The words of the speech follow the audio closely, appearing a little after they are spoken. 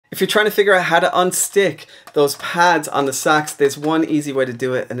If you're trying to figure out how to unstick those pads on the sax, there's one easy way to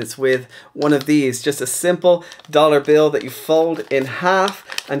do it, and it's with one of these. Just a simple dollar bill that you fold in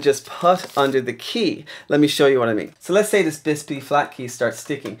half and just put under the key. Let me show you what I mean. So let's say this B flat key starts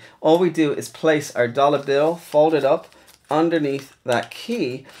sticking. All we do is place our dollar bill, fold it up underneath that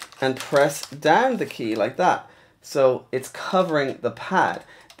key, and press down the key like that. So it's covering the pad.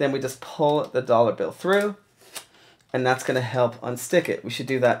 Then we just pull the dollar bill through, and that's going to help unstick it. We should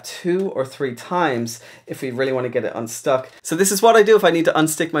do that 2 or 3 times if we really want to get it unstuck. So this is what I do if I need to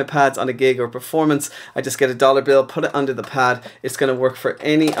unstick my pads on a gig or performance. I just get a dollar bill, put it under the pad. It's going to work for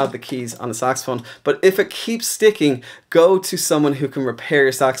any of the keys on the saxophone. But if it keeps sticking, go to someone who can repair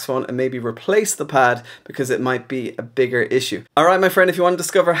your saxophone and maybe replace the pad, because it might be a bigger issue. All right, my friend, if you want to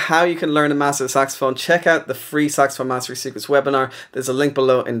discover how you can learn and master the saxophone, check out the free Saxophone Mastery Secrets webinar. There's a link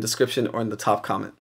below in the description or in the top comment.